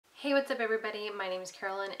Hey, what's up everybody? My name is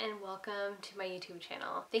Carolyn and welcome to my YouTube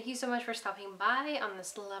channel. Thank you so much for stopping by on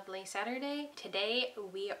this lovely Saturday. Today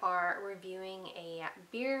we are reviewing a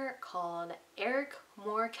beer called Eric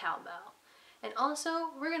Moore Cowbell. And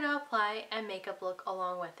also we're going to apply a makeup look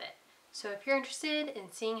along with it. So if you're interested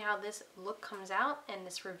in seeing how this look comes out and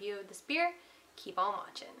this review of this beer, keep on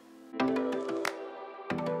watching.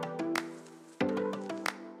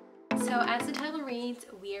 So as the title reads,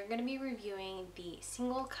 we are going to be reviewing the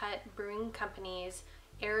Singlecut Brewing Company's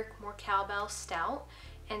Eric Moore Cowbell Stout.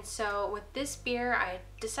 And so with this beer, I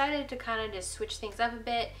decided to kind of just switch things up a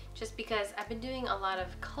bit just because I've been doing a lot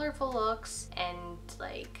of colorful looks and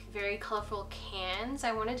like very colorful cans.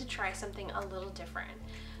 I wanted to try something a little different.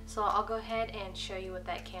 So I'll go ahead and show you what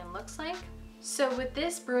that can looks like. So with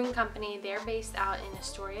this brewing company, they're based out in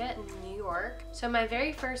Astoria, New York. So my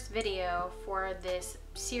very first video for this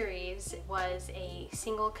series was a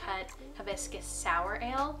single cut hibiscus sour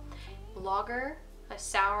ale, lager, a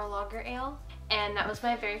sour lager ale. And that was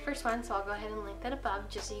my very first one, so I'll go ahead and link that above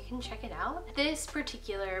just so you can check it out. This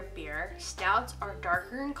particular beer, stouts are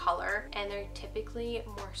darker in color and they're typically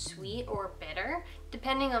more sweet or bitter,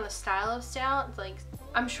 depending on the style of stout. Like,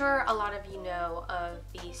 I'm sure a lot of you know of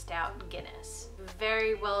the Stout Guinness.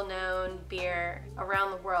 Very well-known beer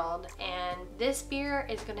around the world, and this beer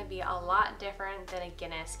is going to be a lot different than a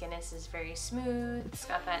Guinness. Guinness is very smooth, it's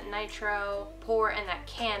got that nitro pour in that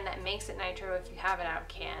can that makes it nitro if you have it out of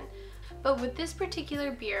can. But with this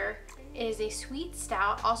particular beer, it is a sweet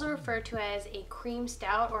stout, also referred to as a cream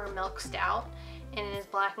stout or a milk stout, and it is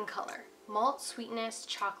black in color. Malt, sweetness,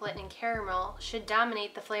 chocolate, and caramel should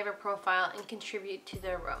dominate the flavor profile and contribute to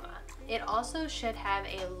the aroma. It also should have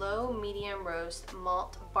a low medium roast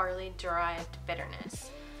malt barley derived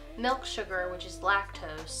bitterness. Milk sugar, which is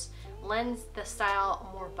lactose, lends the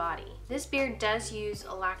style more body. This beer does use a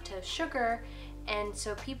lactose sugar, and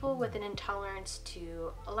so people with an intolerance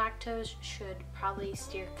to lactose should probably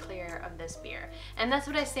steer clear of this beer. And that's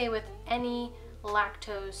what I say with any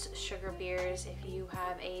lactose sugar beers. If you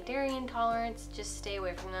have a dairy intolerance, just stay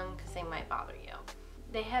away from them because they might bother you.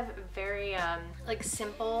 They have very like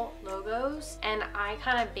simple logos, and I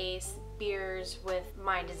kind of base beers with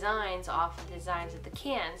my designs off of the designs of the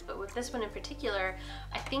cans, but with this one in particular,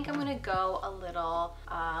 I think I'm gonna go a little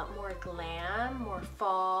more glam, more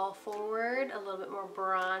fall forward, a little bit more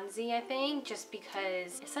bronzy, I think, just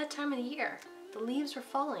because it's that time of the year. The leaves are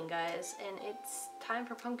falling, guys, and it's time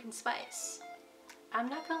for pumpkin spice. I'm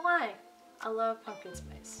not gonna lie, I love pumpkin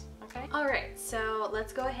spice, okay? Alright, so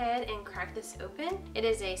let's go ahead and crack this open. It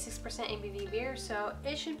is a 6% ABV beer, so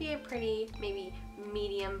it should be a pretty, maybe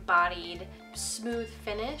medium-bodied, smooth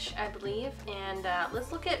finish, I believe. And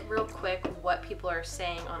let's look at real quick what people are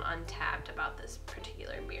saying on Untappd about this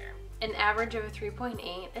particular beer. An average of a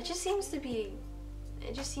 3.8. It just seems to be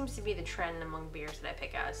the trend among beers that I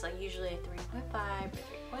pick out. It's like usually a 3.5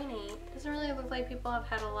 or 3.8. Doesn't really look like people have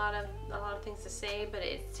had a lot of things to say, but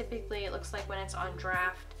it looks like when it's on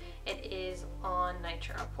draft, it is on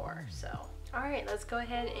nitro pour. So, all right, let's go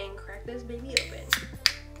ahead and crack this baby open.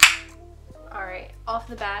 All right, off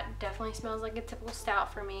the bat, definitely smells like a typical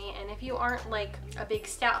stout for me. And if you aren't like a big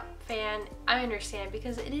stout fan, I understand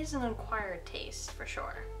because it is an acquired taste for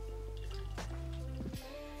sure.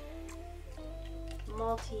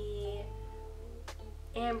 Malty,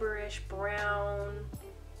 amberish, brown,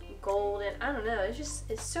 golden, I don't know, it's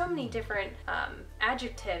so many different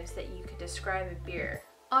adjectives that you could describe a beer.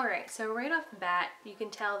 Alright, so right off the bat, you can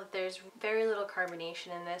tell that there's very little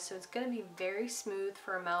carbonation in this, so it's going to be very smooth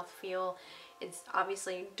for a mouthfeel. It's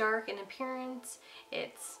obviously dark in appearance,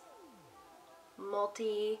 it's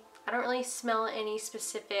malty. I don't really smell any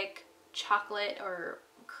specific chocolate or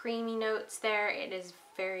creamy notes there. It is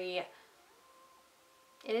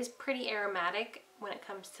pretty aromatic when it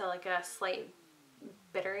comes to like a slight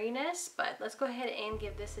bitteriness, but let's go ahead and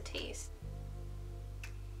give this a taste.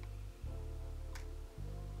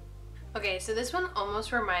 Okay, so this one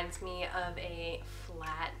almost reminds me of a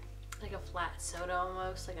flat soda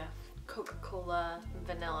almost, like a Coca-Cola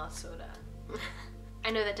vanilla soda.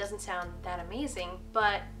 I know that doesn't sound that amazing,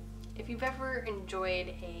 but if you've ever enjoyed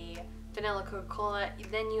a vanilla Coca-Cola,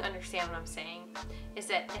 then you understand what I'm saying, is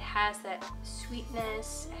that it has that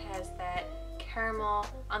sweetness, it has that caramel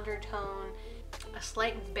undertone, a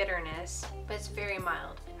slight bitterness, but it's very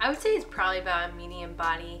mild. I would say it's probably about a medium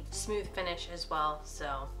body, smooth finish as well,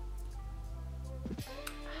 so.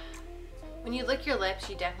 When you lick your lips,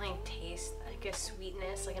 you definitely taste like a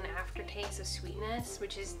sweetness, like an aftertaste of sweetness,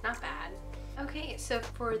 which is not bad. Okay, so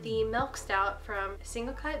for the milk stout from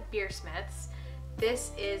Singlecut Beersmiths,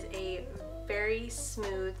 this is a very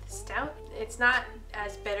smooth stout. It's not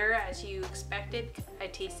as bitter as you expected. I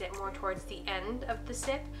taste it more towards the end of the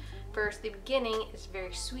sip. Versus the beginning, it's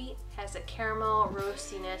very sweet, has a caramel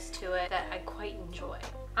roastiness to it that I quite enjoy.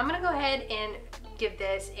 I'm gonna go ahead and give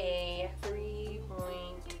this a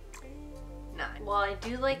 3.9. While I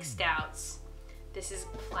do like stouts, this is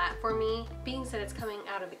flat for me. Being that it's coming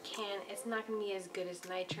out of a can, it's not gonna be as good as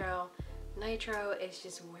Nitro. Nitro is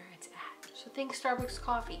just where it's at. So think Starbucks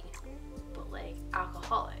coffee, but like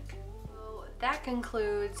alcoholic. So that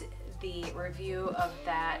concludes the review of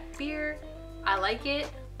that beer. I like it.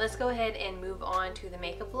 Let's go ahead and move on to the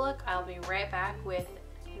makeup look. I'll be right back with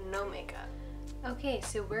no makeup. Okay,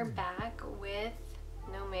 so we're back with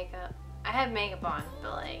no makeup. I have makeup on,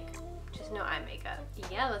 but like, just no eye makeup.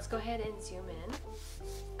 Yeah, let's go ahead and zoom in.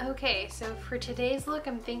 Okay, so for today's look,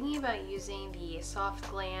 I'm thinking about using the Soft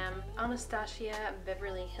Glam Anastasia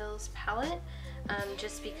Beverly Hills palette,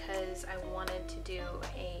 just because I wanted to do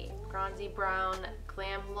a bronzy brown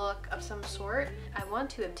glam look of some sort. I want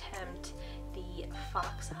to attempt the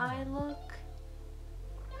fox eye look,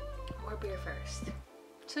 or beer first.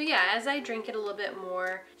 So yeah, as I drink it a little bit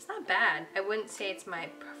more, it's not bad. I wouldn't say it's my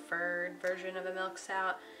preferred version of a milk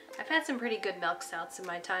stout. I've had some pretty good milk stouts in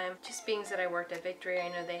my time. Just being that I worked at Victory, I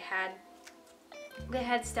know they had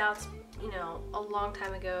stouts, you know, a long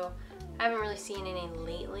time ago. I haven't really seen any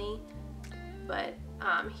lately, but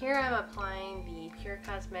here I'm applying the Pure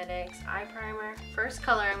Cosmetics eye primer. First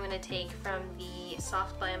color I'm going to take from the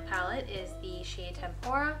Soft Glam palette is the shade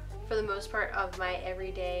Tempora. For the most part of my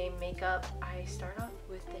everyday makeup, I start off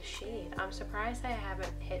with this shade. I'm surprised I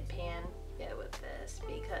haven't hit pan yet with this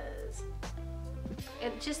because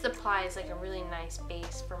it just applies like a really nice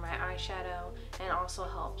base for my eyeshadow and also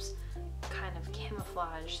helps kind of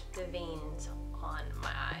camouflage the veins on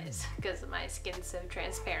my eyes because my skin's so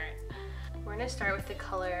transparent. We're going to start with the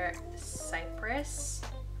color Cypress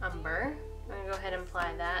Umber. I'm going to go ahead and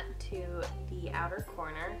apply that to the outer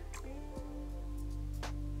corner.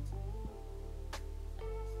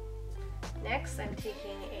 Next, I'm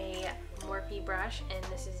taking a Morphe brush, and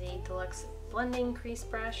this is a deluxe blending crease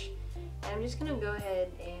brush. And I'm just going to go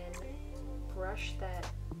ahead and brush that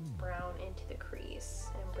brown into the crease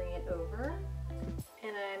and bring it over.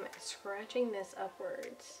 And I'm scratching this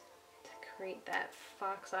upwards to create that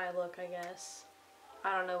fox eye look, I guess.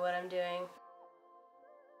 I don't know what I'm doing.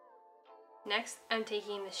 Next, I'm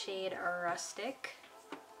taking the shade Rustic,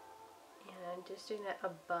 and I'm just doing that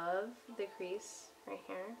above the crease right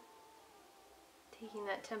here. Taking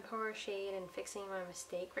that Tempora shade and fixing my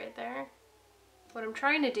mistake right there. What I'm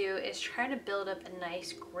trying to do is try to build up a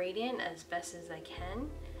nice gradient as best as I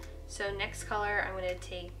can. So next color, I'm going to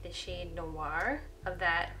take the shade Noir of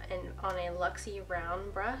that and on a Luxie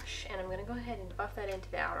round brush, and I'm going to go ahead and buff that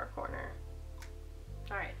into the outer corner.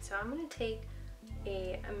 Alright, so I'm going to take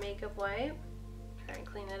a makeup wipe, try and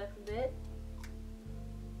clean that up a bit.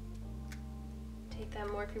 Take that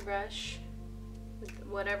Morphe brush with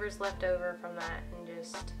whatever's left over from that and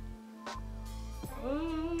just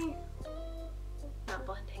not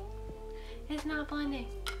blending. It's not blending.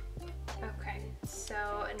 Okay,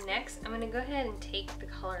 so next I'm going to go ahead and take the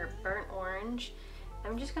color Burnt Orange.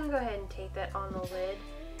 I'm just going to go ahead and take that on the lid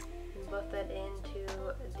and buff that into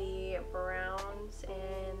the browns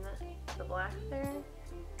and the black there.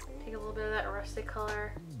 Take a little bit of that rustic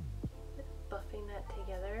color, buffing that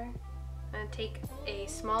together. I'm going to take a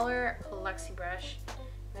smaller Luxie brush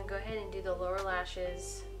and go ahead and do the lower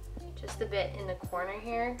lashes just a bit in the corner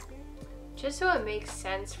here, just so it makes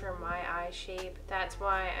sense for my eye shape. That's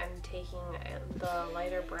why I'm taking the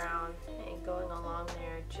lighter brown and going along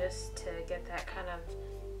there just to get that kind of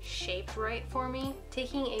shape right for me.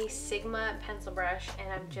 Taking a Sigma pencil brush, and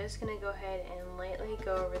I'm just going to go ahead and lightly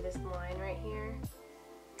go over this line right here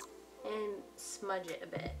and smudge it a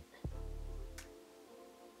bit.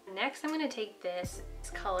 Next, I'm going to take this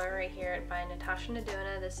color right here by Natasha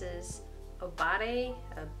Nadona. This is Obade.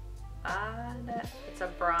 It's a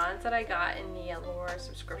bronze that I got in the Allure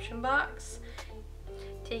subscription box.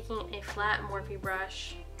 Taking a flat Morphe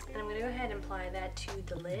brush, and I'm going to go ahead and apply that to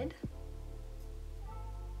the lid.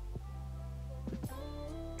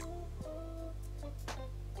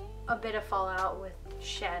 A bit of fallout with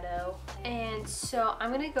shadow. And so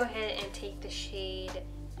I'm going to go ahead and take the shade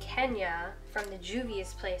Kenya from the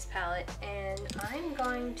Juvia's Place palette, and I'm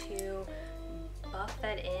going to buff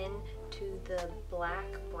that in to the black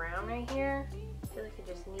brown right here. I feel like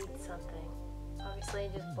I just need something. Obviously,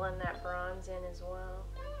 just blend that bronze in as well.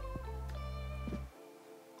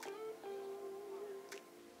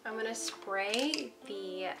 I'm going to spray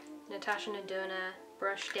the Natasha Nadona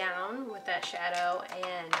brush down with that shadow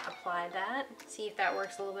and apply that. See if that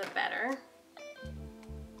works a little bit better.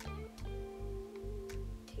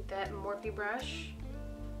 that Morphe brush,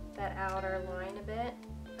 that outer line a bit.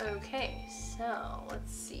 Okay, so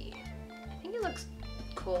let's see. I think it looks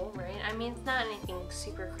cool, right? I mean, it's not anything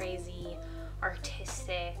super crazy,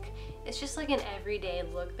 artistic. It's just like an everyday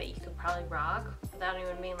look that you could probably rock without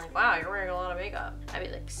even being like, wow, you're wearing a lot of makeup. I'd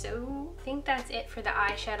be like, so I think that's it for the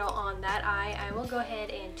eyeshadow on that eye. I will go ahead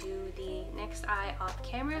and do the next eye off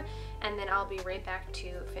camera, and then I'll be right back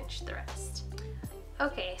to finish the rest.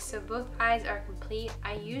 Okay, so both eyes are complete.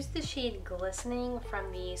 I used the shade Glistening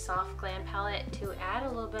from the Soft Glam palette to add a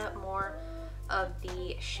little bit more of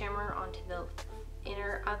the shimmer onto the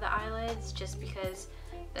inner of the eyelids, just because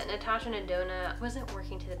the Natasha Nadona wasn't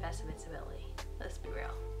working to the best of its ability. Let's be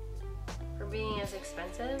real. For being as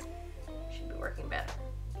expensive, it should be working better.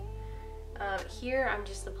 Here I'm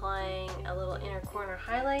just applying a little inner corner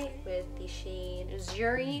highlight with the shade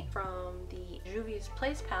Zuri from the Juvia's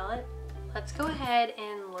Place palette. Let's go ahead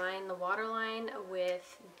and line the waterline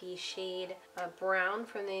with the shade Brown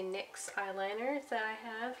from the NYX eyeliners that I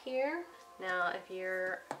have here. Now, if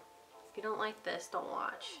you don't like this, don't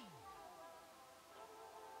watch.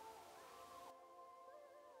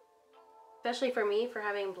 Especially for me, for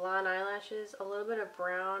having blonde eyelashes, a little bit of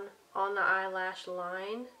brown on the eyelash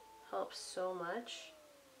line helps so much.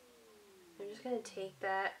 I'm just gonna take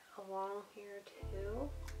that along here too.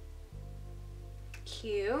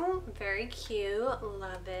 Cute, very cute,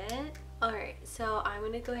 love it. Alright, so I'm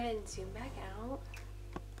gonna go ahead and zoom back out.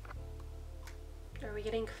 Are we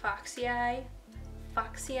getting foxy eye?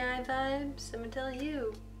 Foxy eye vibes? I'm gonna tell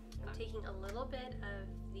you. I'm taking a little bit of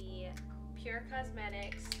the Pure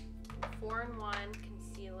Cosmetics 4-in-1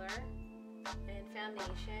 concealer and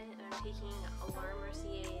foundation, and I'm taking Laura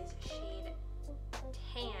Mercier's shade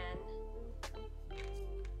Tan,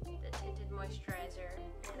 the tinted moisturizer,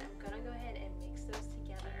 and I'm gonna go ahead and mix those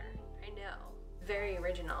together. I know, very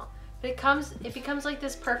original, but it becomes like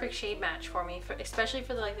this perfect shade match for me, especially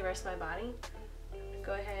for the rest of my body.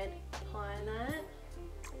 Go ahead, apply that.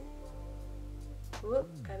 Whoop,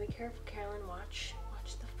 gotta be careful, Carolyn. Watch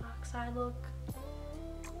the fox eye look.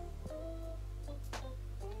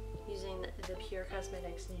 Using the Pure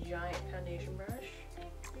Cosmetics giant foundation brush.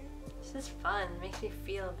 This is fun, makes me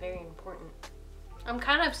feel very important. I'm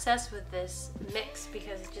kind of obsessed with this mix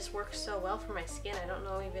because it just works so well for my skin. I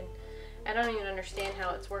don't even understand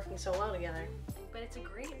how it's working so well together. But it's a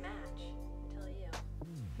great match, I tell you.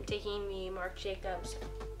 I'm taking the Marc Jacobs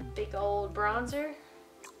big old bronzer.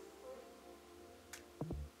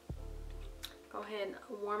 Go ahead and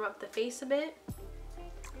warm up the face a bit.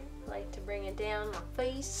 I like to bring it down my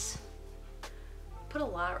face. Put a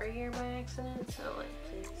lot right here by accident, so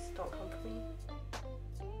please don't come for me.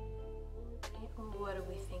 What do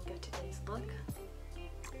we think of today's look?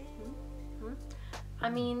 I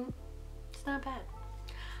mean, it's not bad.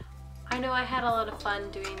 I know I had a lot of fun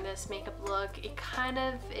doing this makeup look. It kind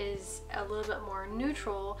of is a little bit more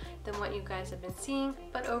neutral than what you guys have been seeing,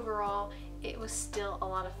 but overall it was still a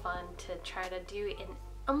lot of fun to try to do an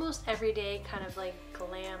almost everyday kind of like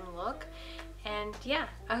glam look. And yeah,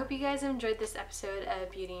 I hope you guys enjoyed this episode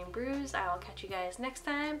of Beauty and Brews. I will catch you guys next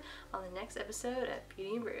time on the next episode of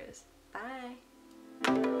Beauty and Brews. Bye!